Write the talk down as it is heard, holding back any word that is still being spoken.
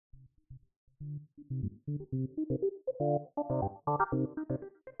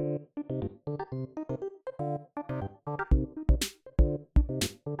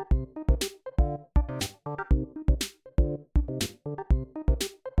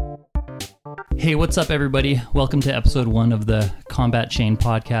Hey, what's up, everybody? Welcome to episode 1 of the Combat Chain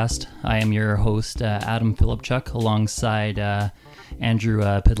podcast. I am your host, Adam Philipchuk, alongside Andrew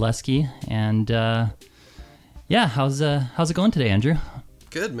Podleski. And how's it going today, Andrew?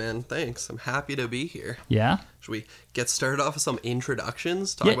 Good, man. Thanks. I'm happy to be here. Yeah? Should we get started off with some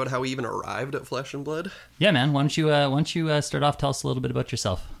introductions? Talk about how we even arrived at Flesh and Blood? Yeah, man. Why don't you start off? Tell us a little bit about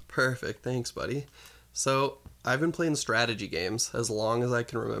yourself. Perfect. Thanks, buddy. So, I've been playing strategy games as long as I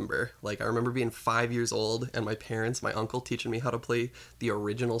can remember. Like, I remember being 5 years old and my uncle teaching me how to play the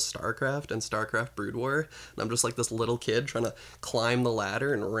original StarCraft and StarCraft Brood War. And I'm just like this little kid trying to climb the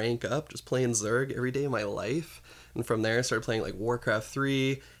ladder and rank up, just playing Zerg every day of my life. And from there, I started playing like Warcraft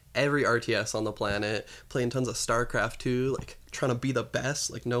 3, every RTS on the planet, playing tons of StarCraft 2, like trying to be the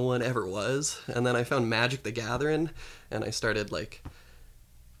best like no one ever was. And then I found Magic the Gathering and I started like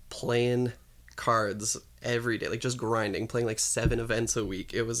playing cards every day, like just grinding, playing like 7 events a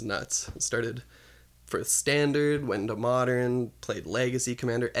week. It was nuts. Started for standard, went into modern, played Legacy,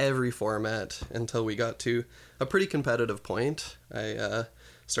 Commander, every format until we got to a pretty competitive point. I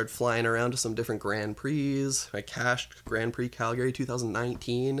started flying around to some different Grand Prix. I cashed Grand Prix Calgary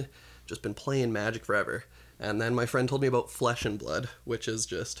 2019. Just been playing Magic forever. And then my friend told me about Flesh and Blood, which is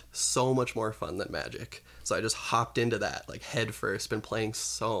just so much more fun than Magic. So I just hopped into that like head first, been playing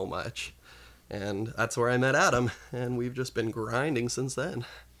so much. And that's where I met Adam, and we've just been grinding since then.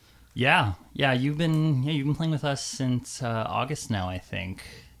 Yeah, you've been playing with us since August now, I think.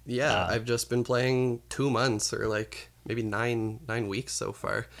 Yeah, I've just been playing 2 months or like maybe nine weeks so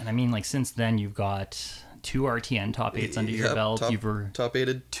far. And I mean, like since then, you've got 2 RTN top 8s under your belt. Top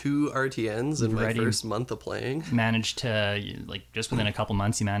 8'd 2 RTNs in my first month of playing. Managed to, like, just within a couple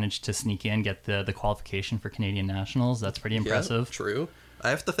months, you managed to sneak in, get the qualification for Canadian Nationals. That's pretty impressive. Yeah, true. I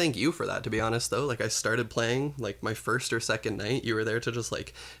have to thank you for that, to be honest, though. Like, I started playing, like, my first or second night. You were there to just,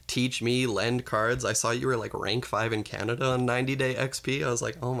 like, teach me, lend cards. I saw you were, like, rank 5 in Canada on 90-day XP. I was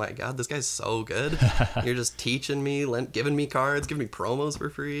like, oh my god, this guy's so good. You're just teaching me, giving me cards, giving me promos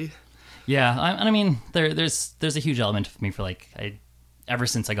for free. Yeah, I mean, there's a huge element of me for, like, ever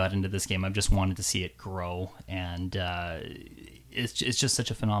since I got into this game, I've just wanted to see it grow. And it's just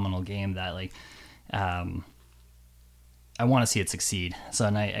such a phenomenal game that, like... I want to see it succeed. So,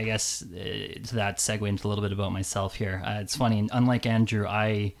 and I guess to that segue into a little bit about myself here. It's funny, unlike Andrew,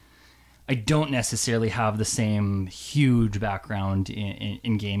 I don't necessarily have the same huge background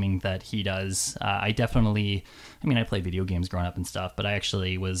in gaming that he does. I played video games growing up and stuff, but I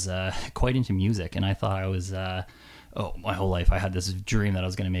actually was quite into music, and I thought I was... my whole life I had this dream that I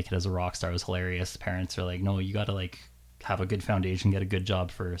was going to make it as a rock star. It was hilarious. Parents are like, no, you got to like have a good foundation, get a good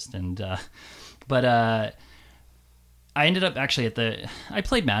job first. And I ended up actually I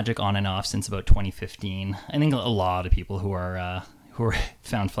played Magic on and off since about 2015. I think a lot of people who are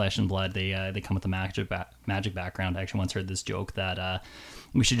found Flesh and Blood, they come with a Magic background. I actually once heard this joke that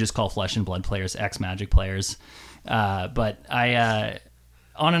we should just call Flesh and Blood players ex-Magic players. But I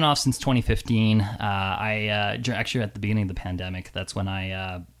on and off since 2015. I actually at the beginning of the pandemic, that's when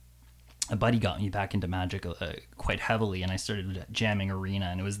a buddy got me back into Magic quite heavily, and I started jamming Arena,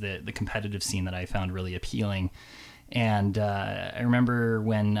 and it was the competitive scene that I found really appealing. And I remember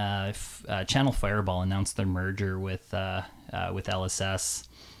when Channel Fireball announced their merger with LSS.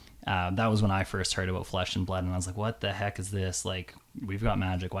 That was when I first heard about Flesh and Blood, and I was like, "What the heck is this? Like, we've got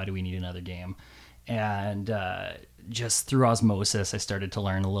Magic. Why do we need another game?" And just through osmosis, I started to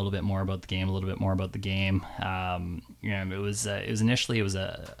learn a little bit more about the game. It was initially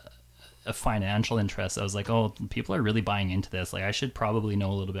a financial interest. I was like, "Oh, people are really buying into this. Like, I should probably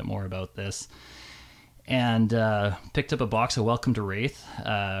know a little bit more about this." And picked up a box of Welcome to Wraith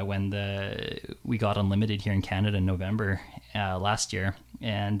when we got Unlimited here in Canada in November last year,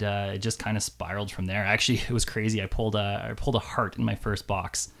 and it just kind of spiraled from there. Actually, it was crazy. I pulled a heart in my first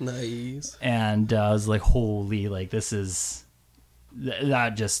box. Nice. And I was like, holy, like this is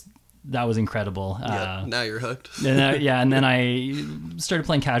that was incredible. Yeah, now you're hooked. And then I started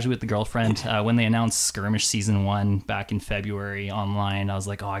playing casually with the girlfriend. When they announced Skirmish Season 1 back in February online, I was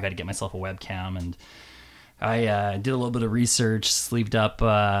like, oh, I got to get myself a webcam. And I did a little bit of research, sleeved up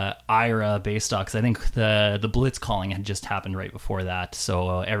IRA base stock, because I think the Blitz calling had just happened right before that.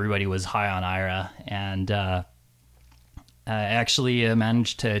 So everybody was high on IRA. And I actually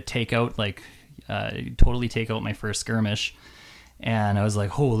managed to totally take out my first skirmish. And I was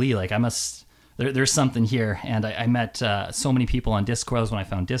like, holy, like there's there's something here. And I met so many people on Discord. That was when I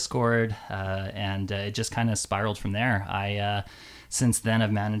found Discord, and it just kind of spiraled from there. Since then,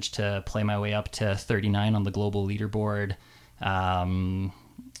 I've managed to play my way up to 39 on the global leaderboard.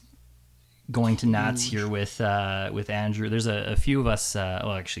 Going to Nats here with Andrew. There's a few of us.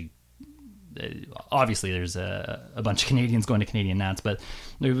 Well, actually, obviously there's a bunch of Canadians going to Canadian Nats, but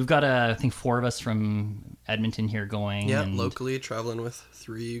we've got I think 4 of us from Edmonton here going. Yeah, locally traveling with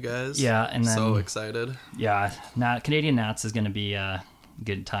 3 of you guys. Yeah, and then so excited. Yeah, Canadian Nats is going to be a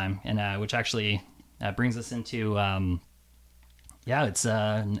good time, and which actually brings us into it's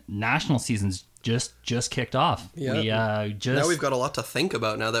national season's just kicked off. Yeah. Now we've got a lot to think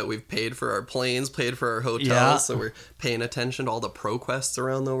about now that we've paid for our planes, paid for our hotels, so we're paying attention to all the pro quests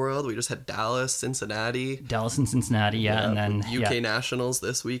around the world. We just had Dallas and Cincinnati, and then UK Nationals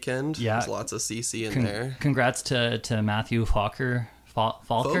this weekend. Yeah, there's lots of CC in there. Congrats to Matthew Falker.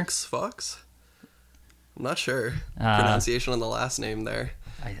 Fox. I'm not sure pronunciation on the last name there.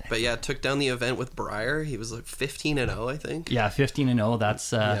 But yeah, took down the event with Briar. He was like 15-0, I think. Yeah, 15-0.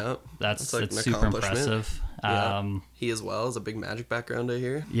 That's super impressive. He as well has a big Magic background, I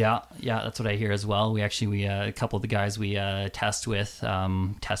hear. Yeah, that's what I hear as well. We a couple of the guys we test with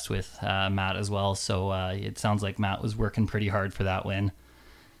Matt as well. So it sounds like Matt was working pretty hard for that win.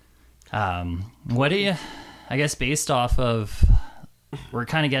 What do you? I guess based off of, we're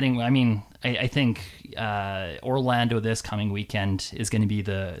kind of getting. I mean, I think Orlando this coming weekend is going to be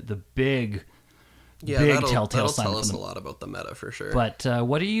the big telltale sign. That'll tell us a lot about the meta for sure. But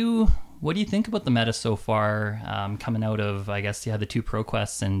what do you think about the meta so far, coming out of, I guess, the 2 Pro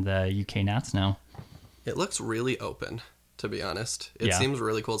Quests and the UK Nats now? It looks really open, to be honest. It seems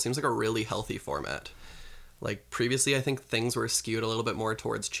really cool. It seems like a really healthy format. Like previously, I think things were skewed a little bit more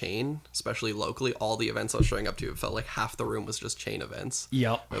towards chain, especially locally. All the events I was showing up to, it felt like half the room was just chain events.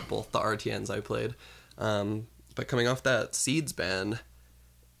 Yep. At both the RTNs I played. But coming off that Seeds ban,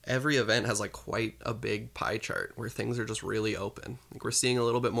 every event has like quite a big pie chart where things are just really open. Like we're seeing a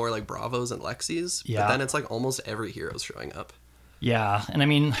little bit more like Bravos and Lexis, but then it's like almost every hero's showing up. Yeah, and I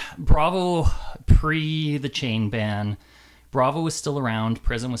mean, Bravo pre the chain ban, Bravo was still around,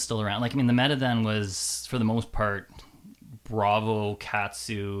 Prism was still around. Like, I mean, the meta then was, for the most part, Bravo,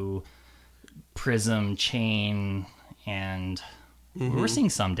 Katsu, Prism, Chain, and we were seeing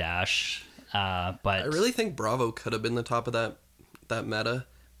some Dash. But I really think Bravo could have been the top of that meta.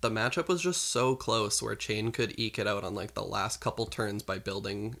 The matchup was just so close where Chain could eke it out on like the last couple turns by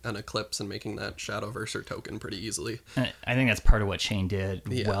building an Eclipse and making that Shadowverser token pretty easily. And I think that's part of what Chain did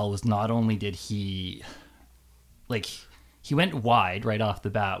well, was not only did he went wide right off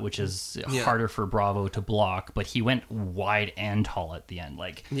the bat, which is harder for Bravo to block, but he went wide and tall at the end.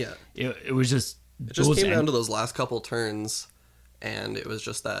 Like, it was just... It just came down to those last couple turns, and it was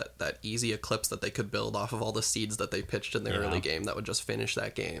just that easy Eclipse that they could build off of all the seeds that they pitched in the early game that would just finish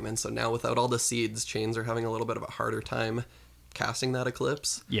that game. And so now without all the seeds, Chains are having a little bit of a harder time casting that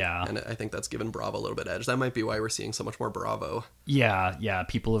Eclipse. Yeah. And I think that's given Bravo a little bit edge. That might be why we're seeing so much more Bravo. Yeah.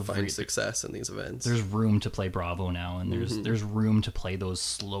 People have find success in these events. There's room to play Bravo now, and there's room to play those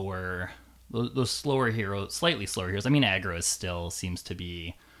slower heroes, slightly slower heroes. I mean, aggro still seems to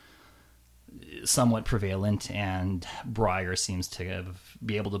be somewhat prevalent, and Briar seems to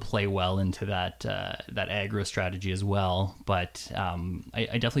be able to play well into that aggro strategy as well. But I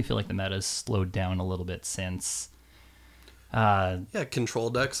definitely feel like the meta's slowed down a little bit since. Control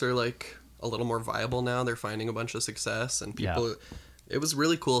decks are like a little more viable now. They're finding a bunch of success, and people. It was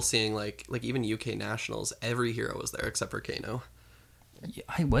really cool seeing like even UK Nationals. Every hero was there except for Kano.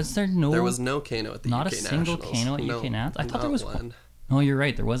 Was there no? There was no Kano at the UK Nationals. Not a single Kano at UK Nats. I thought there was one. No, you're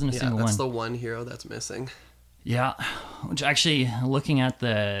right. There wasn't a single one. That's the one hero that's missing. Yeah, which actually, looking at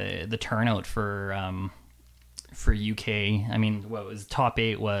the turnout for UK, I mean, what was top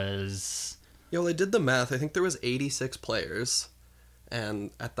 8 was. Yeah, well, I did the math. I think there was 86 players,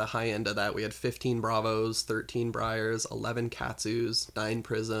 and at the high end of that, we had 15 Bravos, 13 Briars, 11 Katsus, 9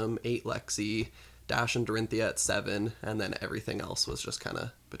 Prism, 8 Lexi, Dash and Dorinthia at 7, and then everything else was just kind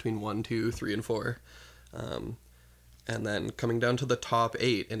of between 1, 2, 3, and 4. And then coming down to the top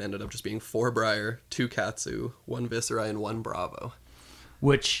 8, it ended up just being 4 Briar, 2 Katsu, 1 Viscera, and 1 Bravo.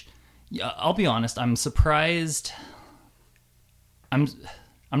 Which, I'll be honest, I'm surprised. I'm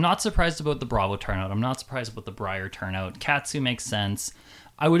not surprised about the Bravo turnout. I'm not surprised about the Briar turnout. Katsu makes sense.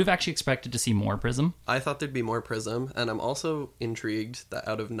 I would have actually expected to see more Prism. I thought there'd be more Prism, and I'm also intrigued that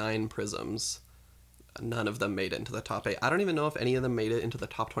out of 9 Prisms, none of them made it into the top 8. I don't even know if any of them made it into the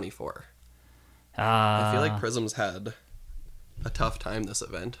top 24. I feel like Prism's had a tough time this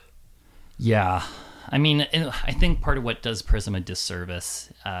event. Yeah. I mean, I think part of what does Prism a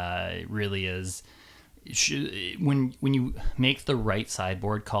disservice really is when you make the right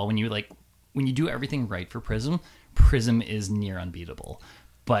sideboard call, when you do everything right for Prism is near unbeatable.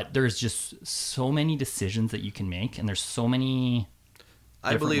 But there's just so many decisions that you can make, and there's so many.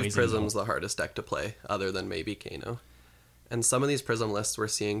 I believe Prism's the hardest deck to play, other than maybe Kano. And some of these Prism lists we're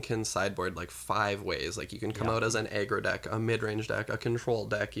seeing can sideboard like 5 ways. Like you can come out as an aggro deck, a mid-range deck, a control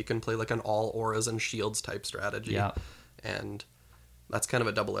deck. You can play like an all auras and shields type strategy. Yeah. And that's kind of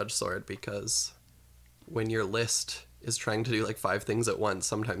a double-edged sword because when your list is trying to do like 5 things at once,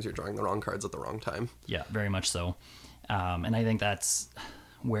 sometimes you're drawing the wrong cards at the wrong time. Yeah, very much so. And I think that's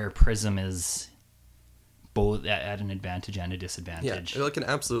where Prism is both at an advantage and a disadvantage. Yeah, it can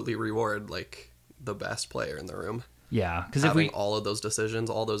absolutely reward like the best player in the room. Yeah, because having all of those decisions,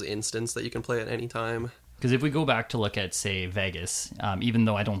 all those instants that you can play at any time. Because if we go back to look at, say, Vegas, even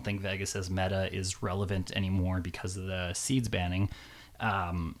though I don't think Vegas as meta is relevant anymore because of the seeds banning,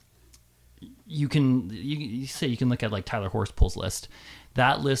 you can look at like Tyler Horsepool's list.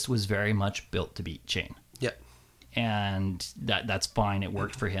 That list was very much built to beat Chain. Yeah. And that's fine. It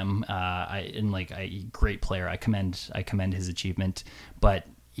worked for him. Great player. I commend his achievement. But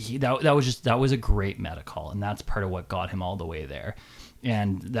that was a great meta call, and that's part of what got him all the way there.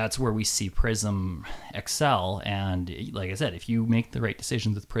 And that's where we see Prism excel. And like I said, if you make the right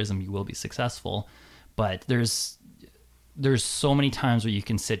decisions with Prism, you will be successful. But there's so many times where you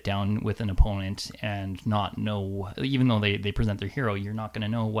can sit down with an opponent and not know, even though they present their hero, you're not going to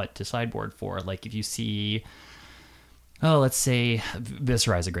know what to sideboard for. Like if you see, let's say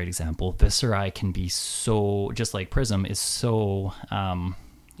Viserai is a great example. Viserai can be so, just like Prism, is so...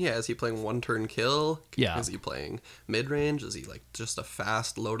 yeah, is he playing one turn kill? Yeah. Is he playing mid range? Is he like just a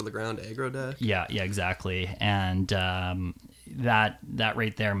fast, low to the ground aggro deck? Yeah, exactly. And that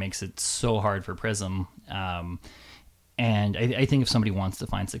right there makes it so hard for Prism. And I think if somebody wants to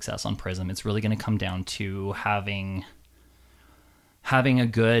find success on Prism, it's really going to come down to having a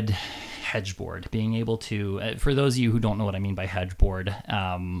good hedge board, being able to, for those of you who don't know what I mean by hedge board,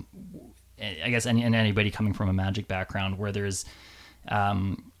 I guess anybody coming from a Magic background where there's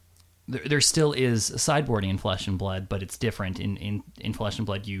there still is sideboarding in Flesh and Blood, but it's different. In Flesh and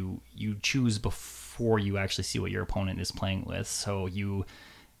Blood, you choose before you actually see what your opponent is playing with, so you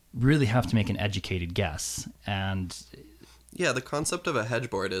really have to make an educated guess. And yeah, the concept of a hedge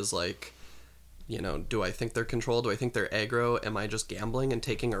board is like, do I think they're controlled? Do I think they're aggro? Am I just gambling and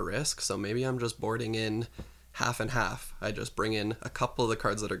taking a risk? So maybe I'm just boarding in half and half. I just bring in a couple of the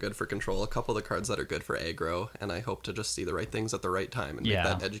cards that are good for control, a couple of the cards that are good for aggro, and I hope to just see the right things at the right time and make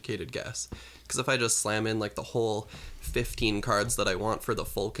that educated guess. Because if I just slam in like the whole 15 cards that I want for the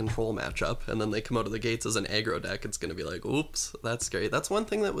full control matchup, and then they come out of the gates as an aggro deck, it's going to be like, oops, that's scary. That's one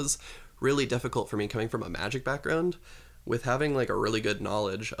thing that was really difficult for me coming from a Magic background, with having like a really good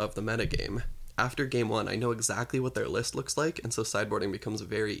knowledge of the metagame. After game 1, I know exactly what their list looks like, and so sideboarding becomes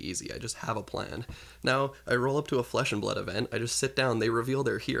very easy. I just have a plan. Now, I roll up to a Flesh and Blood event, I just sit down, they reveal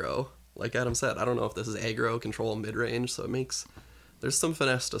their hero. Like Adam said, I don't know if this is aggro, control, mid-range, so there's some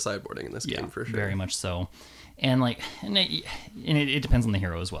finesse to sideboarding in this game for sure. Very much so. And it depends on the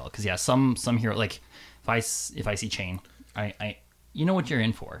hero as well, because some hero, like if I see Chain, I you know what you're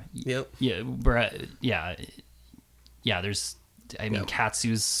in for. Yep. There's,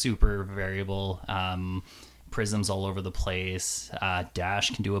 Katsu's super variable. Prism's all over the place.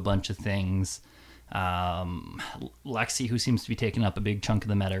 Dash can do a bunch of things. Lexi, who seems to be taking up a big chunk of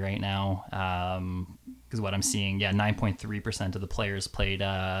the meta right now, because what I'm seeing, 9.3% of the players played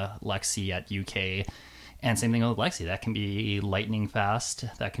Lexi at UK. And same thing with Lexi. That can be lightning fast.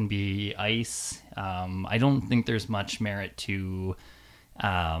 That can be ice. I don't think there's much merit to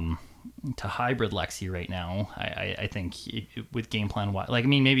hybrid Lexi right now. I think with game plan,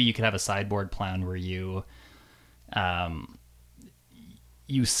 maybe you could have a sideboard plan where you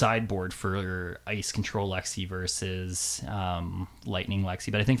sideboard for ice control Lexi versus lightning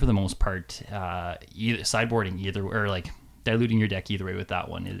Lexi. But I think for the most part, either sideboarding or like diluting your deck either way with that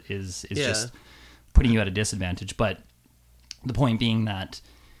one is just putting you at a disadvantage. But the point being that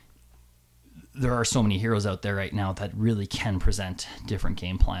there are so many heroes out there right now that really can present different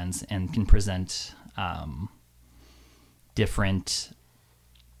game plans and can present different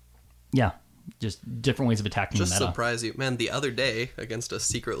ways of attacking the meta. Just surprise you. Man, the other day, against a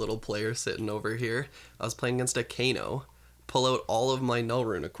secret little player sitting over here, I was playing against a Kano, pull out all of my Null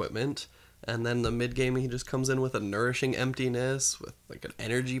Rune equipment, and then the mid-game he just comes in with a Nourishing Emptiness, with like an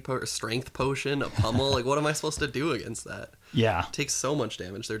energy strength potion, a pummel. Like, what am I supposed to do against that? Yeah. It takes so much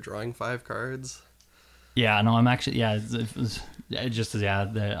damage. They're drawing 5 cards. Yeah, no, I'm actually just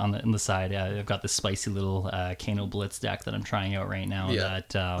on the side. Yeah, I've got this spicy little Kano Blitz deck that I'm trying out right now. Yeah,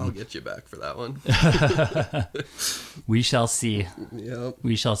 That I'll get you back for that one. we shall see. Yep.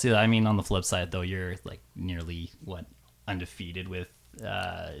 We shall see. I mean, on the flip side, though, you're like nearly undefeated with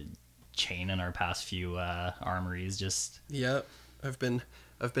chain in our past few armories. Just Yep. I've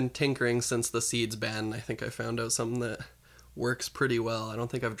been tinkering since the seeds ban. I think I found out something that works pretty well. I don't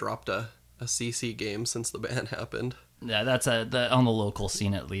think I've dropped a CC game since the ban happened. yeah, that's on the local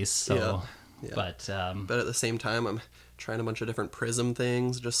scene at least. So, Yeah. but But at the same time, I'm trying a bunch of different Prism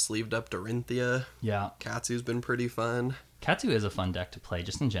things. Just sleeved up Dorinthia. yeah, Katsu's been pretty fun. Katsu is a fun deck to play,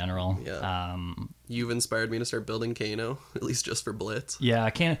 just in general. Yeah. You've inspired me to start building Kano, at least just for Blitz. Yeah,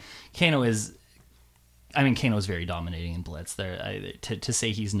 Kano is. I mean, Kano is very dominating in Blitz. To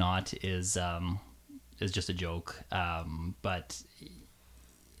say he's not is just a joke. But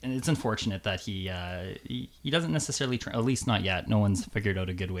and it's unfortunate that he doesn't necessarily at least not yet. No one's figured out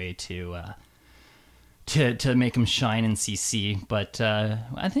a good way to make him shine in CC. But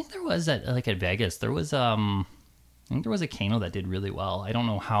I think there was at Vegas there was I think there was a Kano that did really well. I don't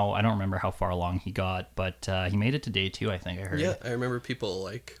know how. I don't remember how far along he got, but he made it to day 2. I think I heard. Yeah, I remember people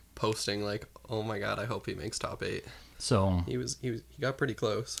posting "Oh my god, I hope he makes top 8." So he got pretty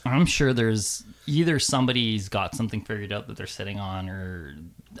close. I'm sure there's either somebody's got something figured out that they're sitting on, or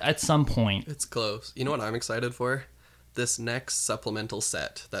at some point. It's close. You know what I'm excited for? This next supplemental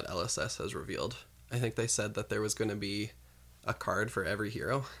set that LSS has revealed. I think they said that there was going to be a card for every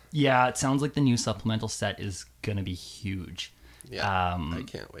hero. Yeah, it sounds like the new supplemental set is going to be huge. Yeah, I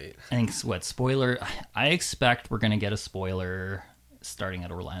can't wait. I think spoiler. I expect we're going to get a spoiler starting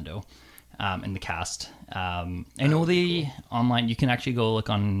at Orlando. In the cast. I know the online, you can actually go look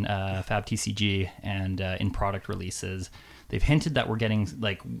on FabTCG and in product releases, they've hinted that we're getting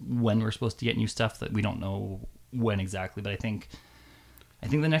when we're supposed to get new stuff that we don't know when exactly, but I think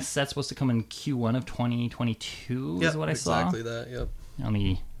the next set's supposed to come in Q1 of 2022 is what I saw. Exactly that, yep. Let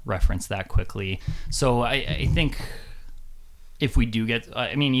me reference that quickly. So I think if we do get,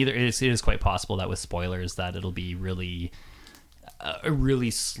 I mean, either it is quite possible that with spoilers that it'll be really a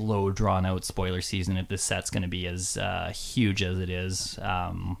really slow, drawn-out spoiler season if this set's going to be as huge as it is,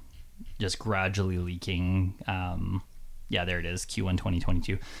 just gradually leaking. Yeah, there it is, Q1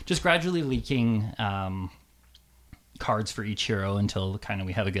 2022. Just gradually leaking cards for each hero until kind of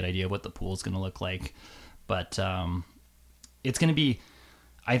we have a good idea of what the pool's going to look like. But it's going to be,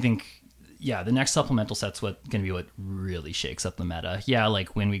 I think, yeah, the next supplemental set's going to be what really shakes up the meta. Yeah,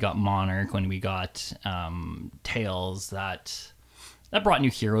 like when we got Monarch, when we got Tails, that brought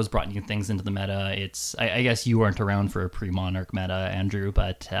new heroes, brought new things into the meta. It's I guess you weren't around for a pre-Monarch meta, Andrew,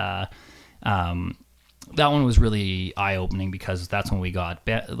 but that one was really eye-opening because that's when we got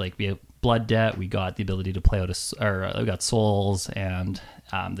Blood Debt, we got the ability to play out we got Souls and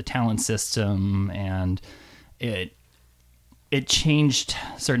the talent system, and it changed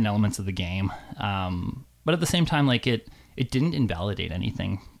certain elements of the game. But at the same time, it didn't invalidate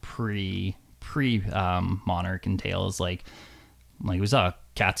anything pre Monarch and Tails. We saw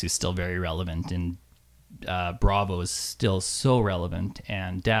Katsu's still very relevant, and Bravo is still so relevant,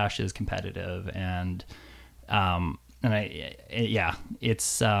 and Dash is competitive, and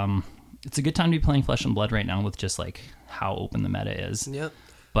it's a good time to be playing Flesh and Blood right now with just how open the meta is. Yep.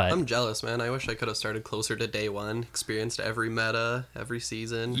 But I'm jealous, man. I wish I could have started closer to day 1, experienced every meta, every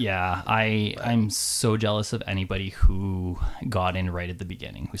season. Yeah, I'm so jealous of anybody who got in right at the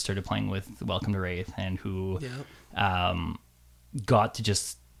beginning, who started playing with Welcome to Wraith, and who got to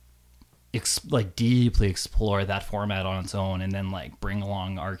just deeply explore that format on its own, and then bring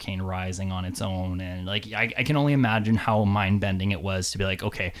along Arcane Rising on its own, and I can only imagine how mind-bending it was to be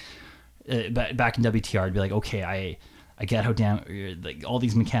okay, back in WTR, to be okay, I get how all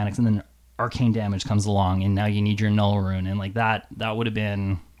these mechanics, and then arcane damage comes along, and now you need your Null Rune, and that would have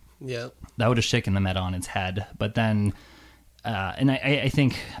been that would have shaken the meta on its head. But then and I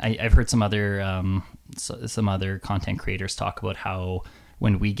think I've heard some other content creators talk about how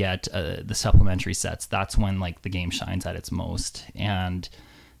when we get the supplementary sets, that's when the game shines at its most. And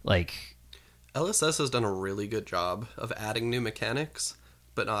LSS has done a really good job of adding new mechanics,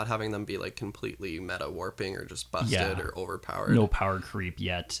 but not having them be completely meta warping or just busted or overpowered. No power creep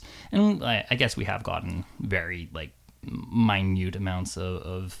yet. And I guess we have gotten very minute amounts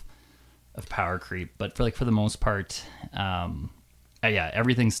of power creep, but for the most part,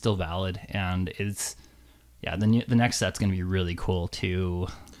 everything's still valid, and it's the next set's going to be really cool to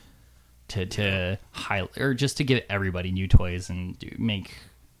highlight, or just to give everybody new toys and make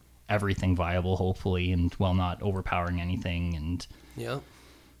everything viable, hopefully, and while not overpowering anything. And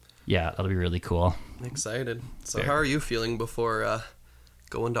Yeah, that'll be really cool. Excited. So Fair. how are you feeling before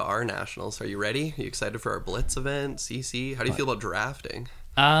going to our nationals? Are you ready? Are you excited for our Blitz event, CC? How do you feel about drafting?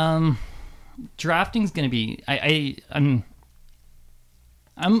 Drafting's going to be. I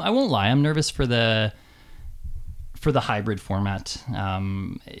won't lie. I'm nervous for the hybrid format.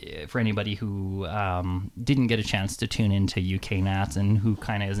 For anybody who didn't get a chance to tune into UK Nats and who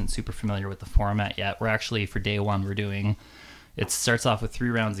kind of isn't super familiar with the format yet, we're actually, for day one, we're doing. It starts off with 3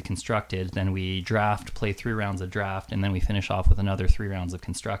 rounds of constructed, then we draft, play 3 rounds of draft, and then we finish off with another 3 rounds of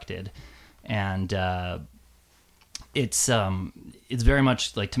constructed. And it's very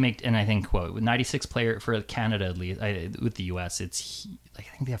much like to make, and I think with 96 player for Canada at least, with the US, it's like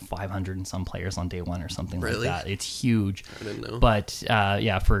I think they have 500 and some players on day one or something Really? like that. It's huge. I didn't know. But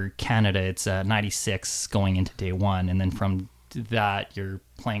yeah, for Canada, it's 96 going into day one, and then from that you're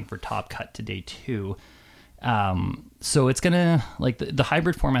playing for top cut to day 2. So it's gonna like the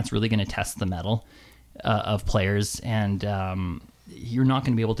hybrid format's really gonna test the mettle of players, and you're not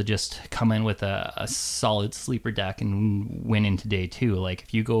gonna be able to just come in with a solid sleeper deck and win into day 2. Like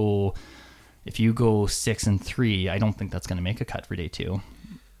if you go 6-3, I don't think that's gonna make a cut for day 2.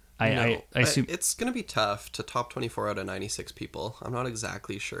 I assume it's going to be tough to top 24 out of 96 people. I'm not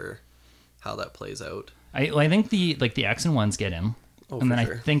exactly sure how that plays out. I think the X and 1s get in, and then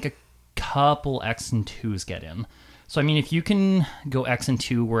sure. I think a couple X and 2s get in. So I mean, if you can go X and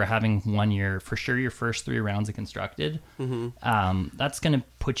 2, we're having 1 year for sure. Your first 3 rounds of constructed, that's going to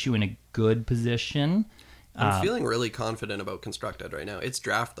put you in a good position. I'm feeling really confident about constructed right now. It's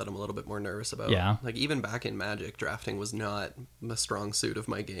draft that I'm a little bit more nervous about. Yeah. Like even back in Magic, drafting was not a strong suit of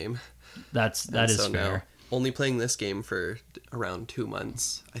my game. That is so fair. now, only playing this game for around 2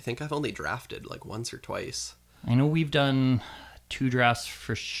 months, I think I've only drafted like once or twice. I know we've done 2 drafts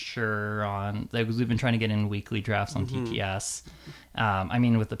for sure on, like we've been trying to get in weekly drafts on TTS. I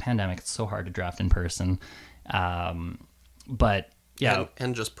mean, with the pandemic, it's so hard to draft in person. But yeah,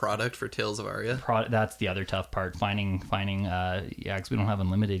 and just product for Tales of Aria. That's the other tough part. Finding because we don't have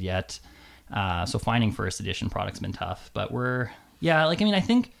unlimited yet. So finding first edition product's been tough. But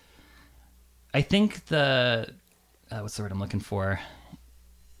I think the what's the word I'm looking for?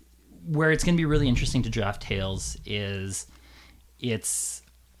 Where it's going to be really interesting to draft Tales is it's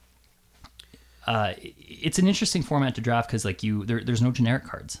an interesting format to draft because like there's no generic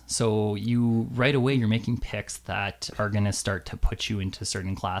cards, so you right away you're making picks that are going to start to put you into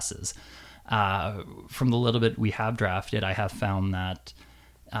certain classes. From the little bit we have drafted, I have found that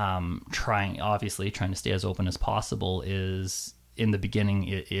trying to stay as open as possible is in the beginning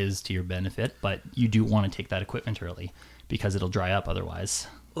it is to your benefit, but you do want to take that equipment early because it'll dry up otherwise.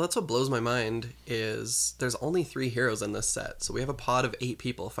 Well, that's what blows my mind is there's only 3 heroes in this set. So we have a pod of 8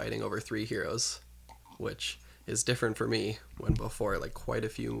 people fighting over 3 heroes, which is different for me when before, like quite a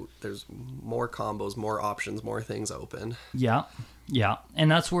few, there's more combos, more options, more things open. Yeah.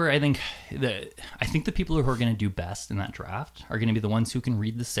 And that's where I think the people who are going to do best in that draft are going to be the ones who can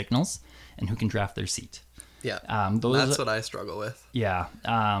read the signals and who can draft their seat. Yeah, that's what I struggle with. Yeah,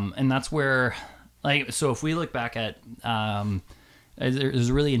 and that's where, like, so if we look back at... there's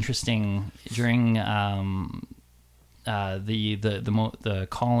a really interesting during the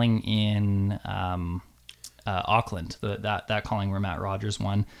calling in Auckland, that calling where Matt Rogers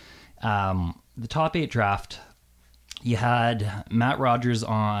won. The top 8 draft, you had Matt Rogers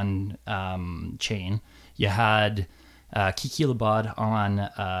on Chain, you had Kiki Labad on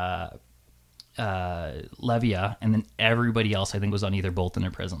Levia, and then everybody else I think was on either Bolton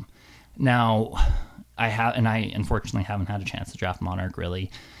or Prism. Now I unfortunately haven't had a chance to draft Monarch really.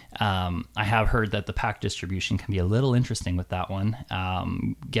 I have heard that the pack distribution can be a little interesting with that one,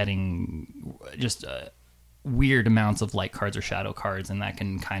 getting just weird amounts of light cards or shadow cards, and that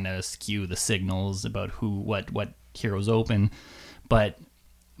can kind of skew the signals about what heroes open. But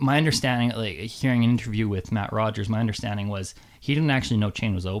my understanding, like hearing an interview with Matt Rogers, my understanding was he didn't actually know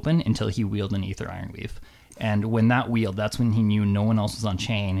Chain was open until he wheeled an Aether Ironweave. And when that wheeled, that's when he knew no one else was on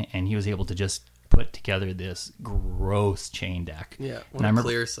Chain, and he was able to just put together this gross Chain deck. Yeah,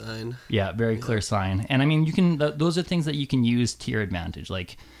 clear sign. Yeah, very clear sign. And I mean, you can those are things that you can use to your advantage.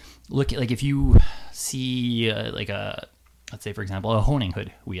 Like, look at like if you see let's say for example a Honing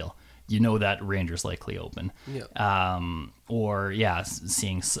Hood wheel, you know that Ranger's likely open. Yeah.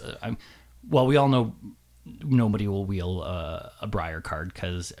 Seeing. Well, we all know nobody will wheel a Briar card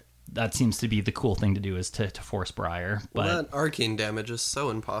because that seems to be the cool thing to do is to force Briar. But well, that arcane damage is so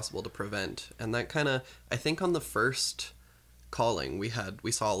impossible to prevent. And that kind of, I think on the first calling, we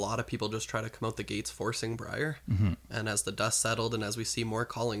saw a lot of people just try to come out the gates forcing Briar. And as the dust settled and as we see more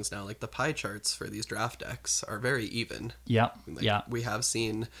callings now, like the pie charts for these draft decks are very even. Yeah, Like, yeah. we have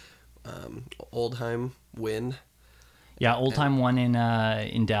seen Oldhim win. Yeah, Oldhim won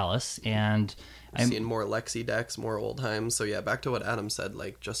in Dallas, and We've seen more Lexi decks, more Oldhim. So yeah, back to what Adam said,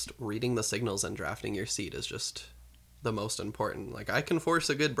 like just reading the signals and drafting your seed is just the most important. Like I can force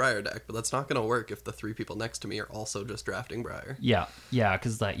a good Briar deck, but that's not going to work if the 3 people next to me are also just drafting Briar. Yeah,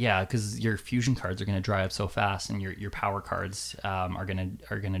 because your fusion cards are going to dry up so fast, and your power cards are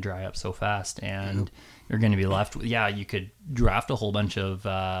gonna dry up so fast, and you're going to be left with, you could draft a whole bunch of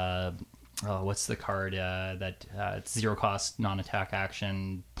what's the card that it's 0 cost non-attack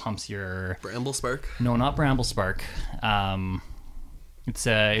action, pumps your Bramble Spark? No, not Bramble Spark. It's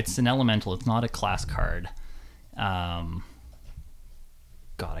an elemental. It's not a class card. God,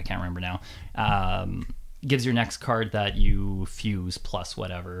 I can't remember now. Gives your next card that you fuse plus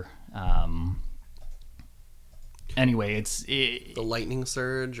whatever. Anyway, The Lightning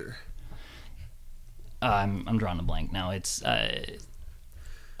Surge, or I'm drawing a blank now. It's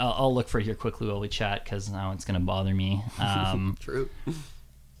I'll look for it here quickly while we chat, because now it's going to bother me. True.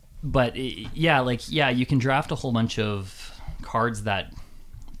 But you can draft a whole bunch of cards that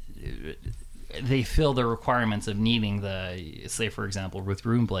they fill the requirements of needing say for example with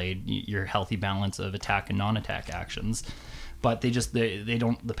Runeblade, your healthy balance of attack and non-attack actions, but they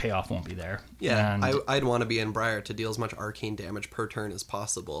don't, the payoff won't be there. Yeah, and I'd want to be in Briar to deal as much arcane damage per turn as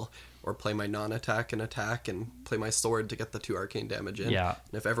possible, or play my non-attack and attack and play my sword to get the 2 arcane damage in. Yeah.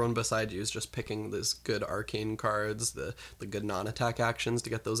 And if everyone beside you is just picking these good arcane cards, the good non-attack actions to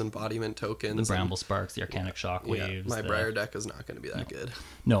get those embodiment tokens, the Bramble Sparks, the Arcanic Shockwaves. My Briar deck is not going to be that good.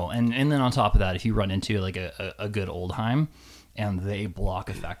 No, and then on top of that, if you run into like a good Oldhim and they block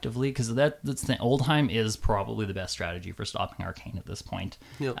effectively, because that's the Oldhim is probably the best strategy for stopping Arcane at this point.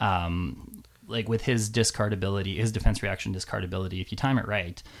 Yep. Like with his discard ability, his defense reaction discard ability, if you time it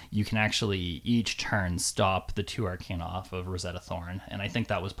right, you can actually each turn stop the 2 Arcane off of Rosetta Thorn, and I think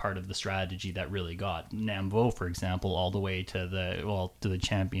that was part of the strategy that really got Namvo, for example, all the way to the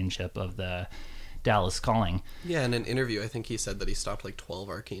championship of the Dallas Calling. Yeah, in an interview, I think he said that he stopped like 12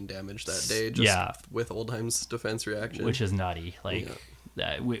 arcane damage that day just with Oldhim's defense reaction. Which is nutty. Like,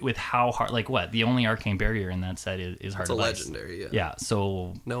 with how hard, like what? The only arcane barrier in that set is Heart It's a of Ice. legendary, Yeah,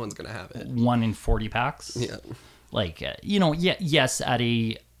 so no one's going to have it. 1 in 40 packs. Yeah. Like, yes, at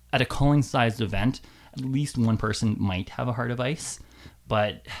a calling sized event, at least one person might have a Heart of Ice,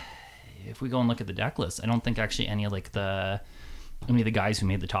 but if we go and look at the deck list, I don't think actually any of the guys who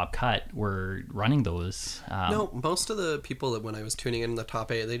made the top cut were running those. No, most of the people that when I was tuning in the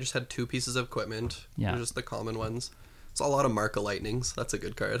top 8, they just had 2 pieces of equipment. Yeah. They're just the common ones. It's a lot of Mark of Lightnings. That's a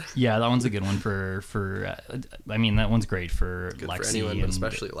good card. Yeah, that one's a good one for I mean, that one's great for Good Lexi. for anyone, and, but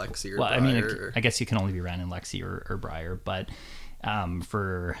especially Lexi or well, Briar. I mean, I guess you can only be ran in Lexi or Briar, but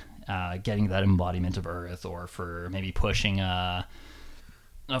for getting that embodiment of Earth, or for maybe pushing a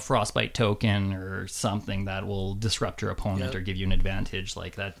Frostbite token or something that will disrupt your opponent or give you an advantage,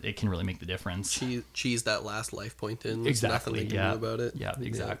 like that, it can really make the difference. Cheese that last life point in. Exactly. Nothing they can do about it. Yeah,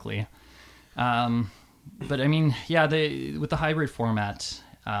 exactly. But I mean, with the hybrid format,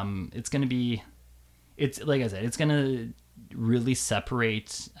 it's going to be, it's like I said, it's going to really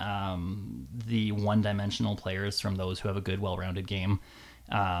separate the one-dimensional players from those who have a good, well-rounded game.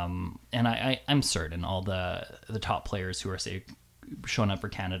 And I'm certain all the top players who are, say, showing up for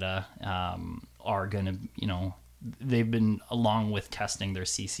Canada are going to, they've been, along with testing their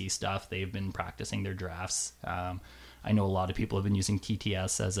CC stuff, they've been practicing their drafts. I know a lot of people have been using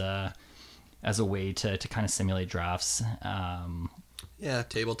TTS as a way to kind of simulate drafts. Yeah,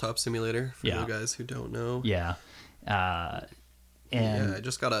 tabletop simulator for you guys who don't know. Yeah. I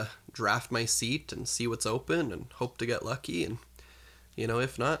just gotta draft my seat and see what's open and hope to get lucky, and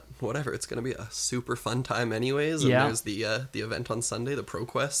if not, whatever. It's gonna be a super fun time anyways. And there's the event on Sunday, the Pro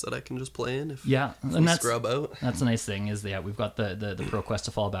Quest that I can just play in if we scrub out. That's the nice thing is we've got the Pro Quest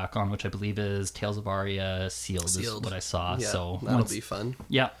to fall back on, which I believe is Tales of Aria Sealed. Is what I saw. Yeah, so that'll be fun.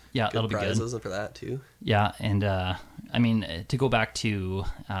 Yeah, that'll be good. Prizes for that too. Yeah, and I mean, to go back to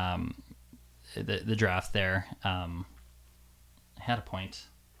the draft there, I had a point.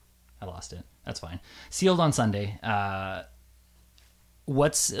 I lost it. That's fine. Sealed on Sunday.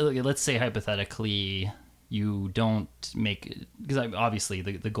 Let's say hypothetically you don't make, because obviously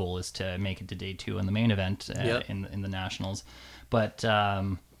the goal is to make it to day 2 in the main event in the nationals, but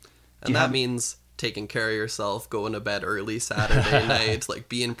that means taking care of yourself, going to bed early Saturday night, like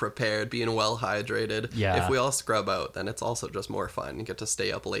being prepared, being well hydrated. Yeah. If we all scrub out, then it's also just more fun. You get to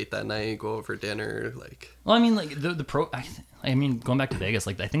stay up late that night, go over dinner, like. Well, I mean, like the pro. I mean, going back to Vegas,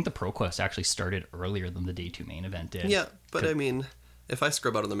 like I think the Pro Quest actually started earlier than the Day 2 main event did. Yeah, but I mean, if I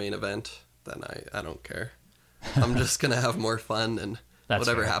scrub out on the main event, then I don't care. I'm just gonna have more fun, and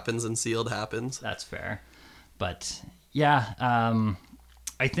whatever happens in Sealed happens. That's fair. But yeah,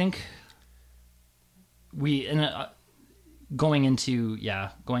 I think going into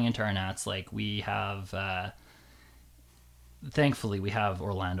our Nats, like we have. Thankfully, we have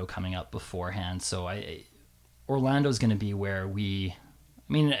Orlando coming up beforehand, so Orlando's going to be where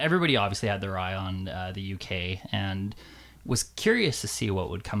everybody obviously had their eye on the UK and was curious to see what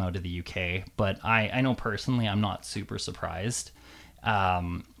would come out of the UK, but I know personally I'm not super surprised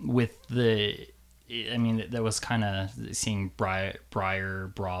with that was kind of seeing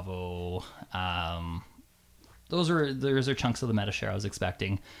Briar, Bravo, those are chunks of the meta share I was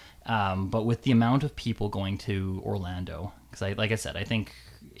expecting, but with the amount of people going to Orlando, because like I said, I think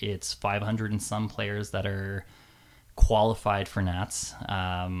it's 500 and some players that are qualified for Nats.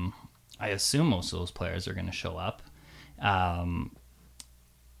 I assume most of those players are going to show up.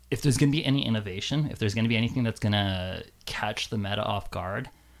 If there's going to be any innovation, if there's going to be anything that's going to catch the meta off guard,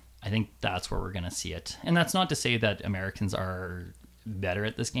 I think that's where we're going to see it. And that's not to say that Americans are better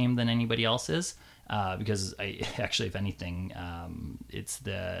at this game than anybody else is, because actually, if anything, it's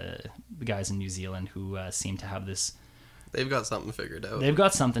the guys in New Zealand who seem to have this. They've got something figured out. And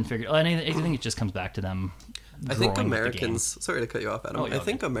I think it just comes back to them. I think Americans. Sorry to cut you off, Adam. I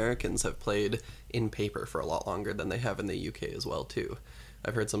think okay. Americans have played in paper for a lot longer than they have in the UK as well too.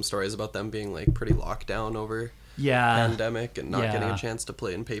 I've heard some stories about them being like pretty locked down over pandemic and not getting a chance to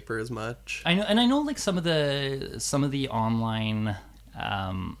play in paper as much. I know like some of the online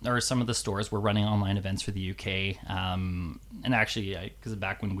or some of the stores were running online events for the UK, and actually because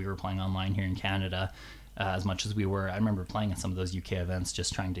back when we were playing online here in Canada, as much as we were, I remember playing at some of those UK events,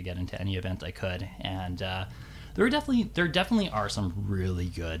 just trying to get into any event I could, and there definitely are some really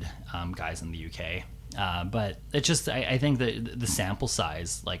good guys in the UK, but it's just I think that the sample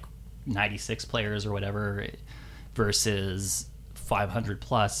size, like 96 players or whatever versus 500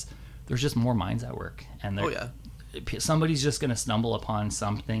 plus, there's just more minds at work, and somebody's just going to stumble upon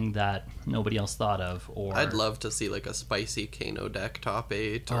something that nobody else thought of. Or I'd love to see like a spicy Kano deck top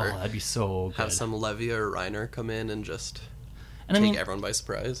 8, or that'd be so good. Have some Levia or Reiner come in and just take everyone by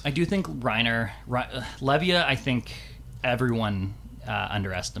surprise. I do think Levia, I think everyone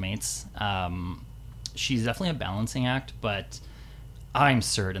underestimates. She's definitely a balancing act, but I'm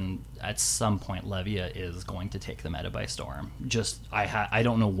certain at some point Levia is going to take the meta by storm. Just I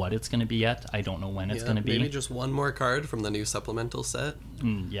don't know what it's going to be yet. I don't know when it's going to be. Maybe just one more card from the new supplemental set.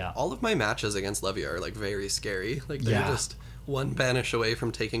 Yeah. All of my matches against Levia are like very scary. Like they're just one banish away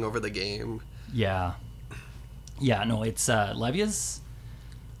from taking over the game. Yeah. Yeah, no, it's Levia's.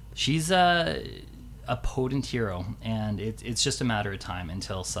 She's a potent hero, and it's just a matter of time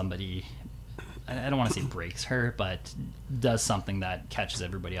until somebody, I don't want to say breaks her, but does something that catches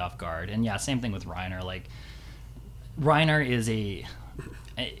everybody off guard. And yeah, same thing with Reiner. Like, Reiner is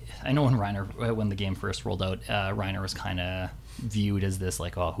I know when the game first rolled out, Reiner was kind of viewed as this,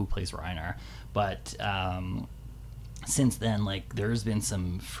 like, oh, who plays Reiner? But since then, like, there's been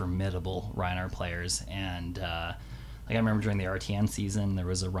some formidable Reiner players. And, like, I remember during the RTN season, there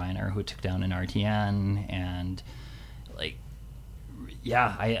was a Reiner who took down an RTN, and, like,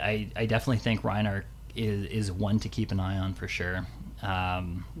 yeah, I definitely think Reiner is one to keep an eye on for sure.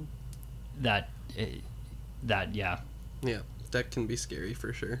 That deck can be scary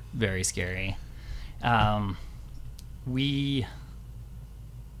for sure. Very scary. We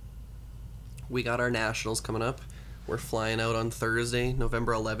got our nationals coming up. We're flying out on Thursday,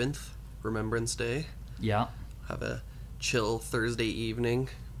 November 11th, Remembrance Day. Yeah. Have a chill Thursday evening.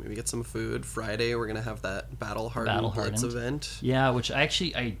 Maybe get some food. Friday, we're going to have that Battle Hardened Blitz event. Yeah, which I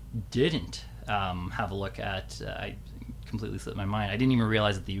didn't have a look at. I completely slipped my mind. I didn't even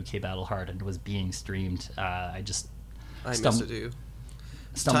realize that the UK Battle Hardened was being streamed. I missed it too.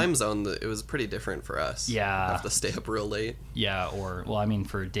 Time zone, it was pretty different for us. Yeah. Have to stay up real late. Yeah,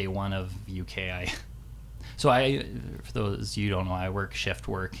 for day one of UK, for those you don't know, I work shift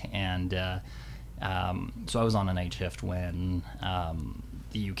work, and so I was on a night shift when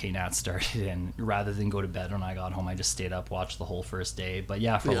the UK Nats started, and rather than go to bed when I got home, I just stayed up, watched the whole first day. But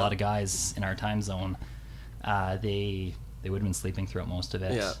yeah, for a lot of guys in our time zone, they would have been sleeping throughout most of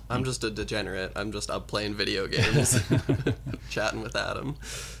it. Yeah, I'm just a degenerate. I'm just up playing video games, chatting with Adam.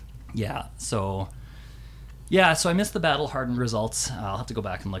 Yeah, so Yeah, so I missed the battle hardened results. I'll have to go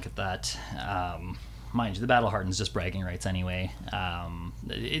back and look at that. Mind you, the battle hardened's just bragging rights anyway.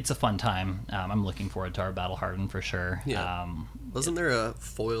 It's a fun time. I'm looking forward to our battle hardened for sure. Yeah. Wasn't there a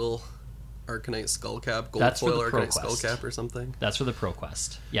foil Arcanite Skullcap, gold That's for foil the Arcanite ProQuest. Skullcap or something? That's for the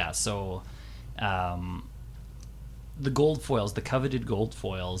ProQuest. Yeah, so the gold foils, the coveted gold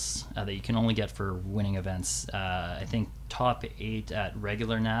foils that you can only get for winning events. I think top 8 at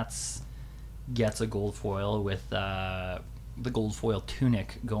regular Nats gets a gold foil, with the gold foil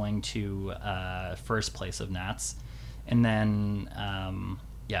tunic going to first place of Nats. And then,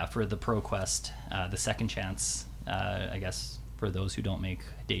 for the ProQuest, the second chance, I guess, for those who don't make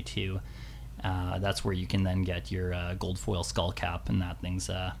day 2, that's where you can then get your gold foil skull cap, and that thing's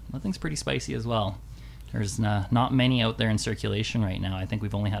pretty spicy as well. There's not many out there in circulation right now. I think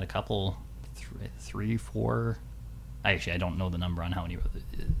we've only had a couple, 3, 4. Actually, I don't know the number on how many.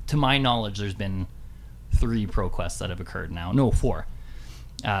 To my knowledge, there's been 3 ProQuests that have occurred now. No, 4.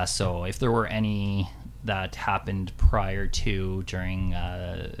 So if there were any that happened prior to, during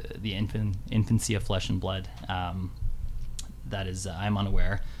the infancy of Flesh and Blood, that is, I'm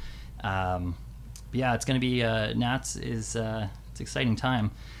unaware. Yeah, it's going to be Nats is it's an exciting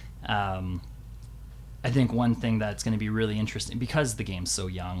time. I think one thing that's going to be really interesting, because the game's so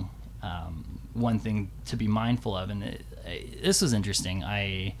young, one thing to be mindful of, and this was interesting.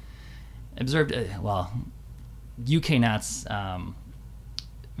 I observed, UK Nats,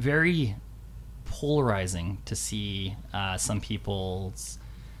 very polarizing to see some people's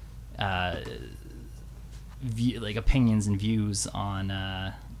opinions and views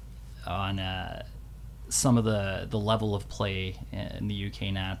on some of the level of play in the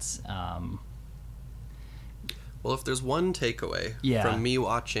UK Nats. Well, if there's one takeaway from me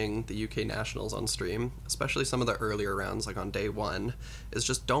watching the UK Nationals on stream, especially some of the earlier rounds, like on day 1, is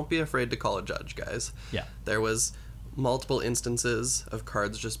just don't be afraid to call a judge, guys. Yeah. There was multiple instances of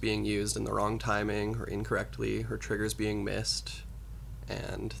cards just being used in the wrong timing or incorrectly, or triggers being missed,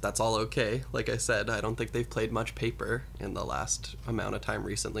 and that's all okay. Like I said, I don't think they've played much paper in the last amount of time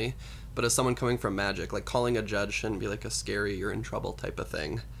recently, but as someone coming from Magic, like, calling a judge shouldn't be like a scary, you're in trouble type of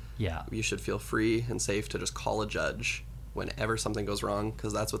thing. Yeah. You should feel free and safe to just call a judge whenever something goes wrong,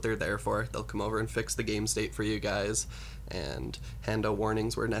 because that's what they're there for. They'll come over and fix the game state for you guys and hand out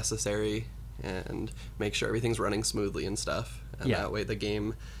warnings where necessary and make sure everything's running smoothly and stuff. And that way the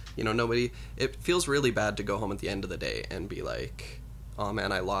game, it feels really bad to go home at the end of the day and be like, oh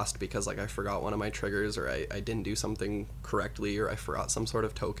man, I lost because I forgot one of my triggers, or I didn't do something correctly, or I forgot some sort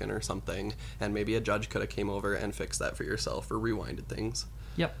of token or something, and maybe a judge could have came over and fixed that for yourself or rewinded things.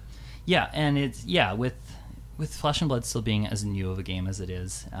 Yep. Yeah, and it's with Flesh and Blood still being as new of a game as it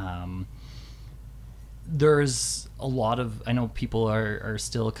is, there's a lot of, I know people are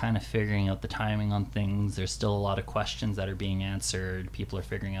still kind of figuring out the timing on things. There's still a lot of questions that are being answered. People are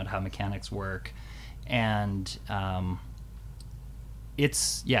figuring out how mechanics work, and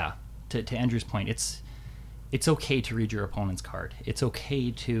it's to Andrew's point, it's okay to read your opponent's card. It's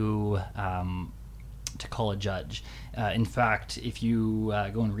okay to call a judge. In fact, if you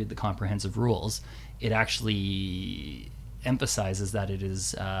go and read the comprehensive rules, it actually emphasizes that it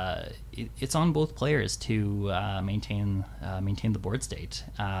is it's on both players to maintain the board state.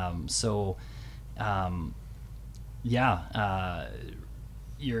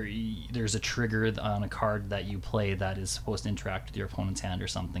 There's a trigger on a card that you play that is supposed to interact with your opponent's hand or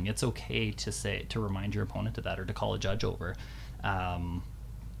something. It's okay to remind your opponent of that, or to call a judge over.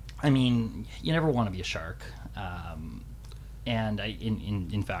 I mean, you never want to be a shark, and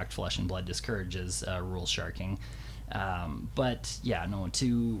in fact, Flesh and Blood discourages rule sharking. But yeah, no,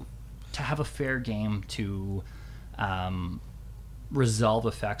 to have a fair game, to resolve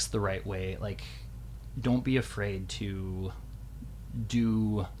effects the right way, like, don't be afraid to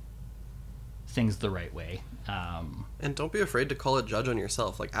do things the right way. And don't be afraid to call a judge on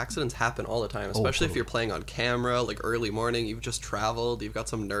yourself. Like, accidents happen all the time, especially if you're playing on camera, like early morning, you've just traveled, you've got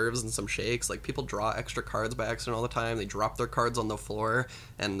some nerves and some shakes. Like, people draw extra cards by accident all the time. They drop their cards on the floor,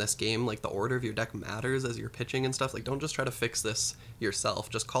 and this game, like, the order of your deck matters as you're pitching and stuff. Like, don't just try to fix this yourself.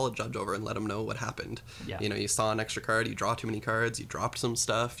 Just call a judge over and let them know what happened. Yeah. You saw an extra card, you draw too many cards, you dropped some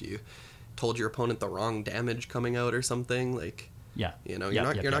stuff, you told your opponent the wrong damage coming out or something. Like, you're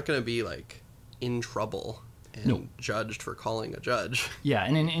not going to be, like, in trouble and judged for calling a judge. Yeah,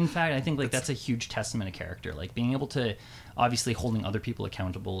 and in fact, I think, like, that's a huge testament of character. Like, being able to, obviously, holding other people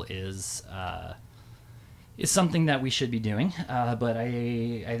accountable is something that we should be doing. But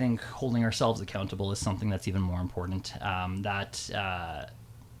I think holding ourselves accountable is something that's even more important. That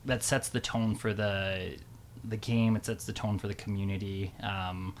sets the tone for the game. It sets the tone for the community.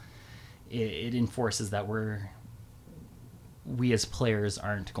 it enforces that we as players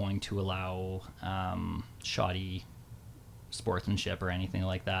aren't going to allow shoddy sportsmanship or anything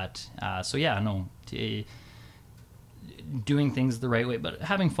like that. So yeah, no, doing things the right way, but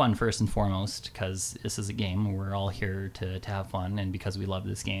having fun first and foremost, because this is a game. We're all here to have fun, and because we love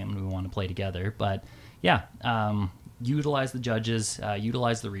this game, we want to play together. But yeah, utilize the judges,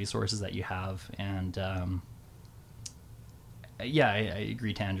 utilize the resources that you have, and yeah, I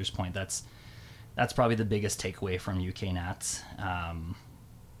agree to Andrew's point. That's probably the biggest takeaway from UK Nats.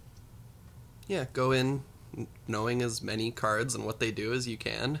 Yeah, go in knowing as many cards and what they do as you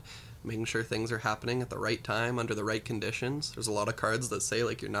can, making sure things are happening at the right time under the right conditions. There's a lot of cards that say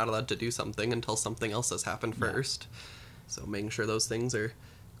like you're not allowed to do something until something else has happened first. So making sure those things are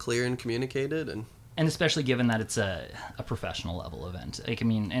clear and communicated, and especially given that it's a professional level event. Like, I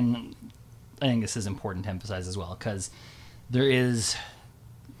mean, and I think this is important to emphasize as well, because there is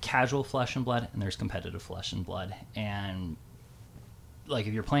casual Flesh and Blood and there's competitive Flesh and Blood. And like,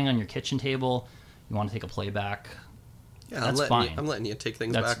 if you're playing on your kitchen table, you want to take a playback, yeah, that's fine. I'm letting you take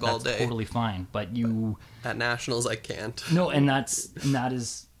things back all day. That's totally fine. But at Nationals, I can't. No, and that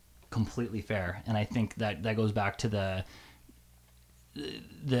is completely fair. And I think that goes back to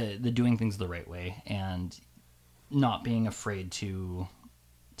the doing things the right way and not being afraid to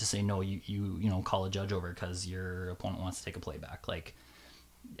say no. You call a judge over because your opponent wants to take a playback. Like,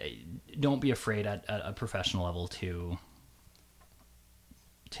 don't be afraid at a professional level to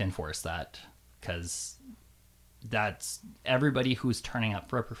enforce that, because that's everybody who's turning up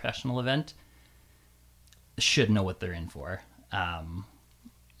for a professional event should know what they're in for.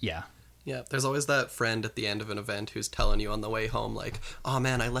 Yeah, there's always that friend at the end of an event who's telling you on the way home, like, oh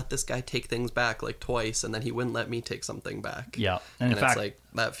man, I let this guy take things back like twice, and then he wouldn't let me take something back. Yeah, and in fact, it's like,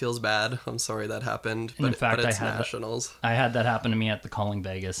 that feels bad. I'm sorry that happened, but, but it's Nationals. I had that happen to me at the Calling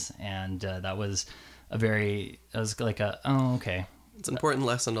Vegas, and that was like oh, okay. It's an important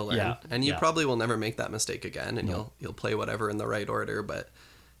lesson to learn. Yeah, and you probably will never make that mistake again, and you'll play whatever in the right order, but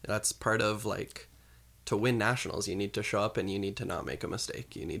that's part of, like, to win Nationals, you need to show up and you need to not make a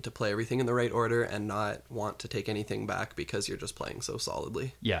mistake. You need to play everything in the right order and not want to take anything back because you're just playing so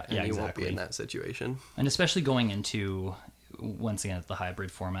solidly. Yeah, and you exactly. won't be in that situation. And especially going into, once again, the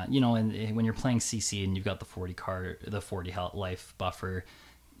hybrid format, and when you're playing CC and you've got the 40 health life buffer,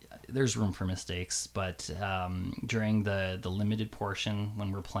 there's room for mistakes. But during the limited portion,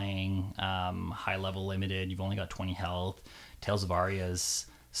 when we're playing high level limited, you've only got 20 health. Tales of Aria is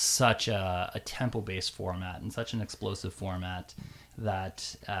such a tempo-based format and such an explosive format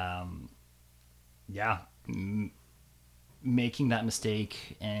that making that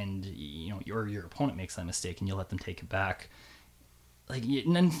mistake, and your opponent makes that mistake and you let them take it back, like,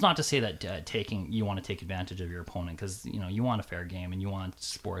 and it's not to say that you want to take advantage of your opponent, because you want a fair game and you want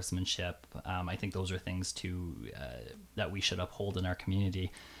sportsmanship. I think those are things that we should uphold in our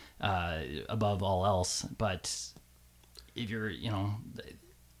community above all else. But if you're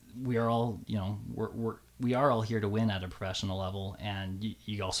we are all we are all here to win at a professional level, and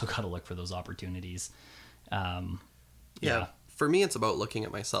you also got to look for those opportunities. For me, it's about looking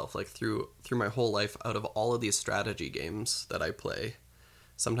at myself, like, through my whole life. Out of all of these strategy games that I play,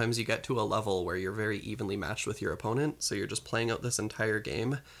 sometimes you get to a level where you're very evenly matched with your opponent, so you're just playing out this entire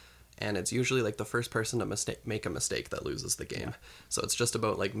game, and it's usually like the first person to make a mistake that loses the game. So it's just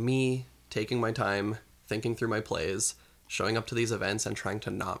about, like, me taking my time, thinking through my plays, showing up to these events and trying to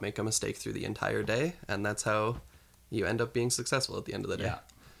not make a mistake through the entire day, and that's how you end up being successful at the end of the day.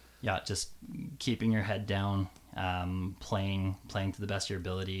 Yeah, just keeping your head down, playing to the best of your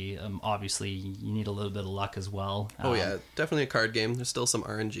ability. Obviously, you need a little bit of luck as well. Definitely a card game. There's still some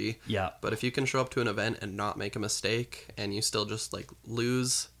RNG. Yeah. But if you can show up to an event and not make a mistake, and you still just, like,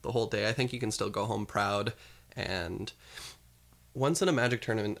 lose the whole day, I think you can still go home proud. And once in a Magic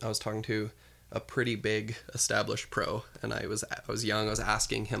tournament, I was talking to a pretty big established pro, and I was young. I was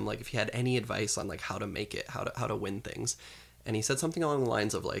asking him, like, if he had any advice on, like, how to make it, how to win things. And he said something along the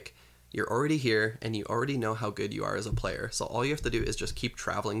lines of, like, you're already here and you already know how good you are as a player, so all you have to do is just keep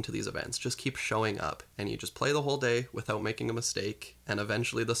traveling to these events, just keep showing up, and you just play the whole day without making a mistake, and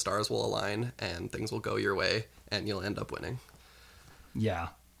eventually the stars will align and things will go your way and you'll end up winning. And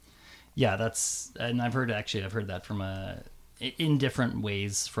I've heard that from in different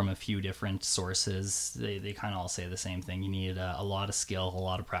ways from a few different sources. They kind of all say the same thing. You need a lot of skill, a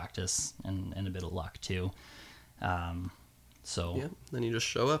lot of practice, and a bit of luck too. Then you just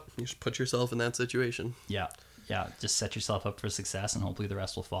show up. You just put yourself in that situation. Just set yourself up for success, and hopefully the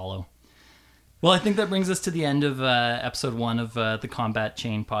rest will follow. Well, I think that brings us to the end of episode 1 of the Combat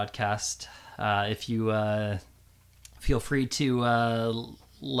Chain podcast. If you feel free to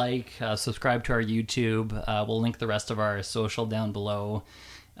subscribe to our YouTube. We'll link the rest of our social down below.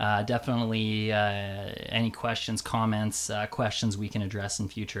 Definitely any questions, comments, questions we can address in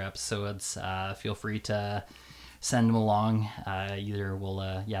future episodes. Feel free to send them along. Either we'll,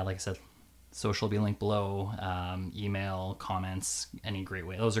 like I said, social will be linked below. Email, comments, any great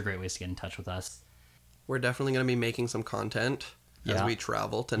way. Those are great ways to get in touch with us. We're definitely going to be making some content as we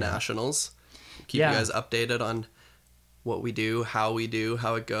travel to nationals. Keep you guys updated on what we do, how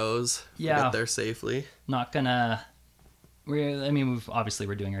it goes. Yeah. Get there safely. Not gonna. We're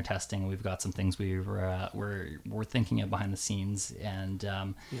doing our testing. We've got some things we're thinking of behind the scenes, and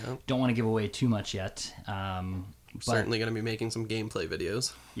don't want to give away too much yet. Certainly going to be making some gameplay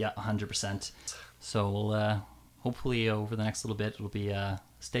videos. Yeah, 100%. So we'll hopefully over the next little bit it'll be a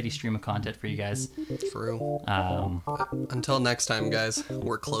steady stream of content for you guys. True. Until next time, guys,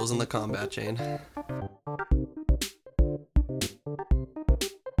 we're closing the combat chain.